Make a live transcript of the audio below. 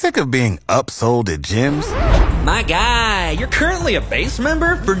Sick of being upsold at gyms? My guy, you're currently a base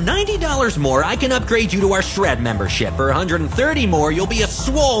member? For $90 more, I can upgrade you to our Shred membership. For $130 more, you'll be a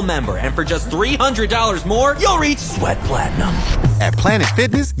Swole member. And for just $300 more, you'll reach Sweat Platinum. At Planet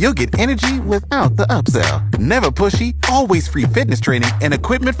Fitness, you'll get energy without the upsell. Never pushy, always free fitness training and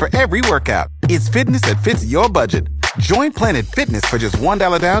equipment for every workout. It's fitness that fits your budget. Join Planet Fitness for just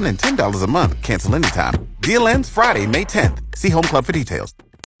 $1 down and $10 a month. Cancel anytime. Deal ends Friday, May 10th. See Home Club for details.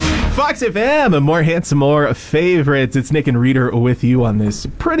 Fox FM, more handsome, more favorites. It's Nick and Reader with you on this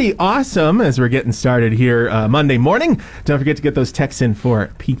pretty awesome as we're getting started here Monday morning. Don't forget to get those texts in for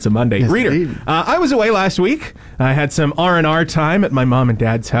Pizza Monday. Yes, Reader, I was away last week. I had some R&R time at my mom and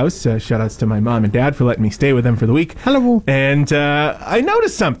dad's house. Shout outs to my mom and dad for letting me stay with them for the week. Hello. And I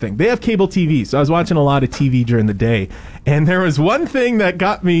noticed something. They have cable TV, so I was watching a lot of TV during the day. And there was one thing that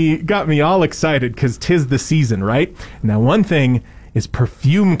got me all excited because 'tis the season, right? And that one thing is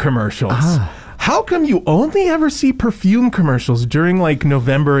perfume commercials. How come you only ever see perfume commercials during like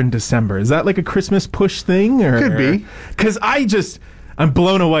November and December? Is that like a Christmas push thing? Or Could be. Because I'm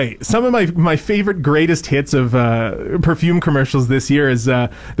blown away. Some of my favorite greatest hits of perfume commercials this year is there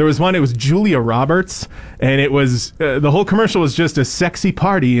was one, it was Julia Roberts, and it was the whole commercial was just a sexy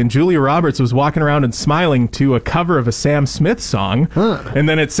party, and Julia Roberts was walking around and smiling to a cover of a Sam Smith song, and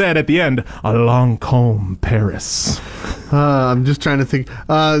then it said at the end, "A Lancôme Paris." I'm just trying to think.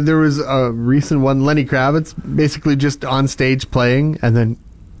 There was a recent one, Lenny Kravitz, basically just on stage playing, and then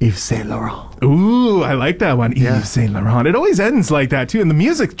Yves Saint Laurent. Ooh, I like that one. Yeah. Yves Saint Laurent. It always ends like that, too. And the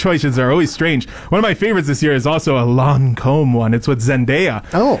music choices are always strange. One of my favorites this year is also a Lancôme one. It's with Zendaya.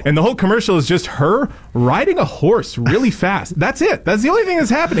 Oh. And the whole commercial is just her riding a horse really fast. That's it. That's the only thing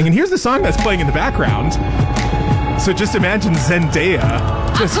that's happening. And here's the song that's playing in the background. So just imagine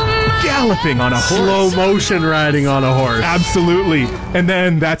Zendaya just galloping on a horse. Slow motion riding on a horse. Absolutely. And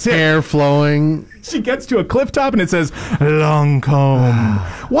then that's it. Hair flowing. She gets to a cliff top and it says Lancôme.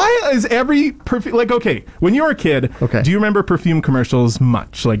 Why is every perfume, like, okay, when you were a kid, Okay. do you remember perfume commercials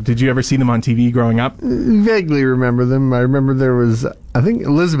much? Like, did you ever see them on TV growing up? Vaguely remember them. I remember there was, I think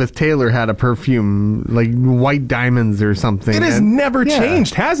Elizabeth Taylor had a perfume, like White Diamonds or something. It has And- never yeah.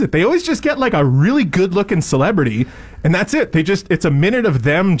 changed, has it? They always just get like a really good looking celebrity and that's it. It's a minute of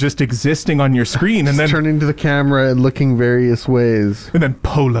them just existing on your screen and then Turning to the camera and looking various ways. and then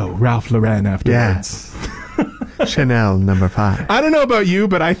Polo, Ralph Lauren afterwards. Chanel number 5. I don't know about you,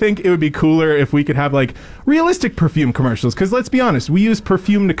 but I think it would be cooler if we could have like realistic perfume commercials. Because let's be honest, we use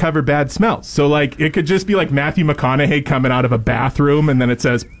perfume to cover bad smells. So like it could just be like Matthew McConaughey coming out of a bathroom, and then it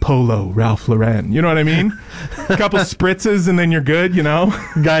says Polo, Ralph Lauren. You know what I mean? A couple spritzes, and then you're good. You know?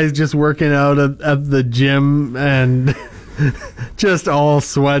 Guys just working out at the gym and just all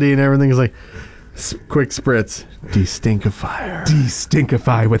sweaty and everything. Is like, quick spritz. Destinkifier.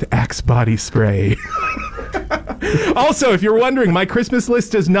 De-stinkify with Axe body spray. Also, if you're wondering, my Christmas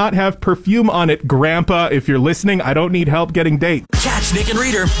list does not have perfume on it. Grandpa, if you're listening, I don't need help getting dates. Catch Nick and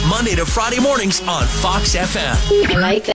Reader Monday to Friday mornings on Fox FM. I like that.